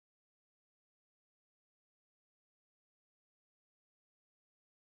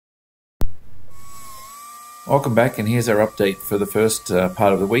Welcome back, and here's our update for the first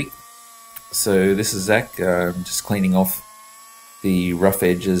part of the week. So this is Zach, just cleaning off the rough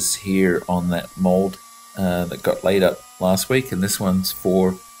edges here on that mold that got laid up last week, and this one's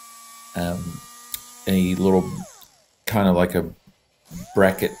for a little kind of like a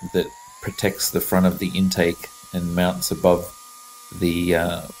bracket that protects the front of the intake and mounts above the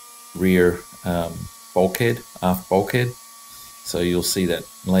rear bulkhead, aft bulkhead. So you'll see that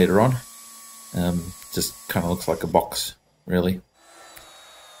later on. Just kind of looks like a box, really.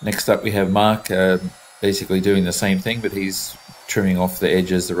 Next up we have Mark, basically doing the same thing, but he's trimming off the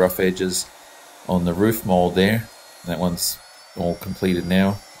edges, the rough edges on the roof mold there. That one's all completed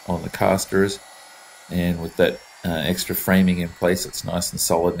now on the casters, and with that extra framing in place, it's nice and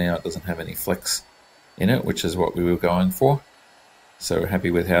solid now. It doesn't have any flex in it, which is what we were going for. So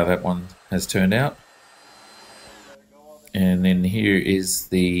happy with how that one has turned out. And then here is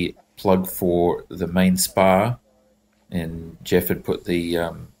the plug for the main spar, and Jeff had put the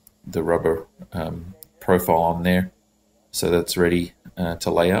rubber profile on there, so that's ready to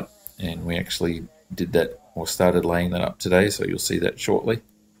lay up, and we actually did that or started laying that up today, so you'll see that shortly.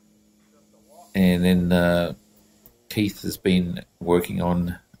 And then Keith has been working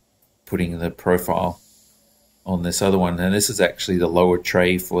on putting the profile on this other one, and this is actually the lower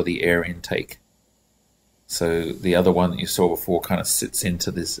tray for the air intake. So the other one that you saw before kind of sits into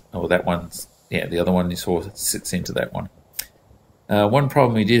this, or that one's, yeah, the other one you saw sits into that one. One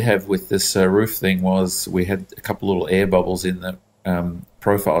problem we did have with this roof thing was we had a couple little air bubbles in the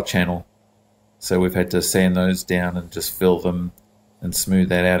profile channel. So we've had to sand those down and just fill them and smooth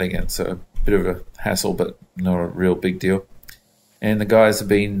that out again. So a bit of a hassle, but not a real big deal. And the guys have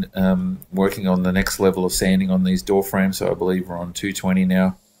been working on the next level of sanding on these door frames. So I believe we're on 220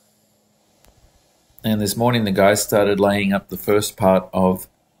 now. And this morning the guys started laying up the first part of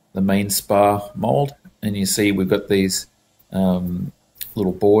the main spar mold, and you see we've got these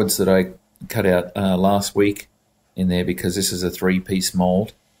little boards that I cut out last week in there, because this is a 3-piece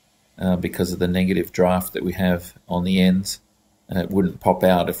mold because of the negative draft that we have on the ends. It wouldn't pop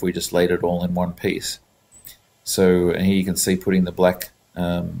out if we just laid it all in one piece. So here you can see putting the black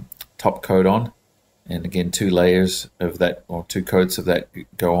top coat on, and again 2 layers of that, or 2 coats of that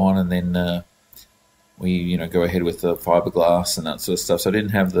go on, and then we go ahead with the fiberglass and that sort of stuff. So I didn't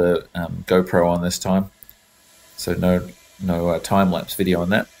have the GoPro on this time, so no time-lapse video on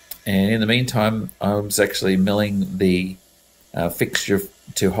that. And in the meantime, I was actually milling the fixture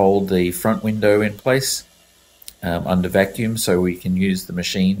to hold the front window in place under vacuum, so we can use the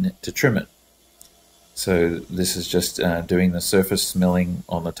machine to trim it. So this is just doing the surface milling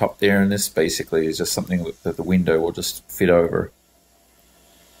on the top there, and this basically is just something that the window will just fit over.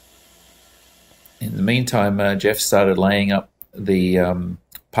 In the meantime, Jeff started laying up the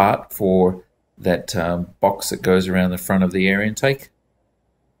part for that box that goes around the front of the air intake.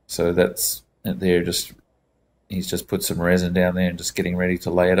 So that's there. He's just put some resin down there and just getting ready to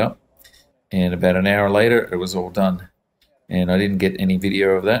lay it up. And about an hour later, it was all done. And I didn't get any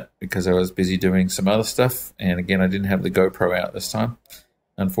video of that because I was busy doing some other stuff. And again, I didn't have the GoPro out this time,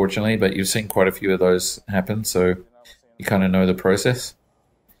 unfortunately. But you've seen quite a few of those happen, so you kind of know the process.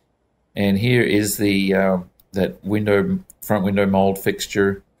 And here is the that front window mold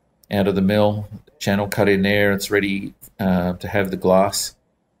fixture out of the mill, channel cut in there. It's ready to have the glass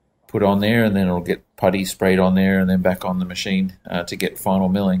put on there, and then it'll get putty sprayed on there and then back on the machine to get final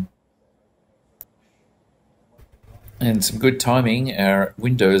milling. And some good timing, our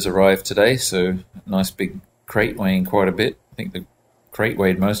windows arrived today, so nice big crate weighing quite a bit. I think the crate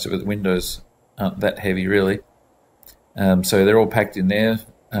weighed most of it. The windows aren't that heavy really. So they're all packed in there.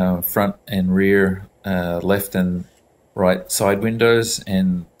 Front and rear, left and right side windows,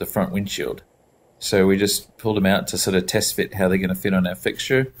 and the front windshield. So we just pulled them out to sort of test fit how they're going to fit on our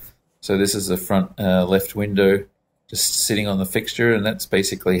fixture. So this is the front left window just sitting on the fixture, and that's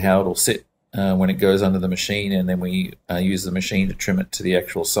basically how it'll sit when it goes under the machine, and then we use the machine to trim it to the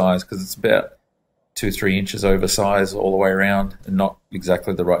actual size, because it's about 2-3 inches over size all the way around, and not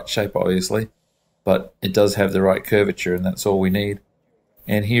exactly the right shape obviously, but it does have the right curvature, and that's all we need.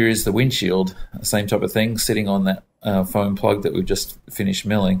 And here is the windshield, same type of thing, sitting on that foam plug that we've just finished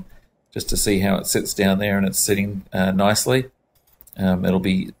milling, just to see how it sits down there, and it's sitting nicely. It'll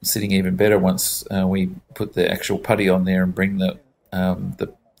be sitting even better once we put the actual putty on there and bring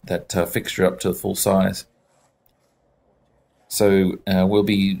that fixture up to full size. So we'll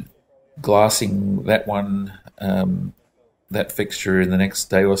be glassing that one, that fixture in the next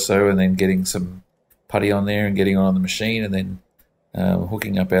day or so, and then getting some putty on there and getting on the machine, and then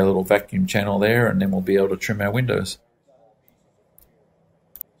hooking up our little vacuum channel there, and then we'll be able to trim our windows.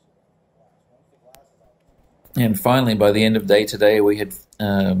 And finally, by the end of day today, we had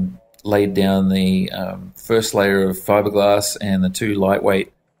laid down the first layer of fiberglass and the 2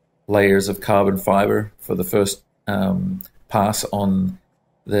 lightweight layers of carbon fiber for the first pass on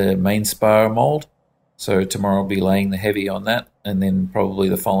the main spar mold. So tomorrow I'll be laying the heavy on that, and then probably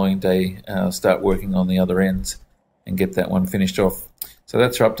the following day start working on the other ends and get that one finished off. So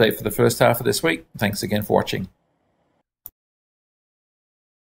that's our update for the first half of this week. Thanks again for watching.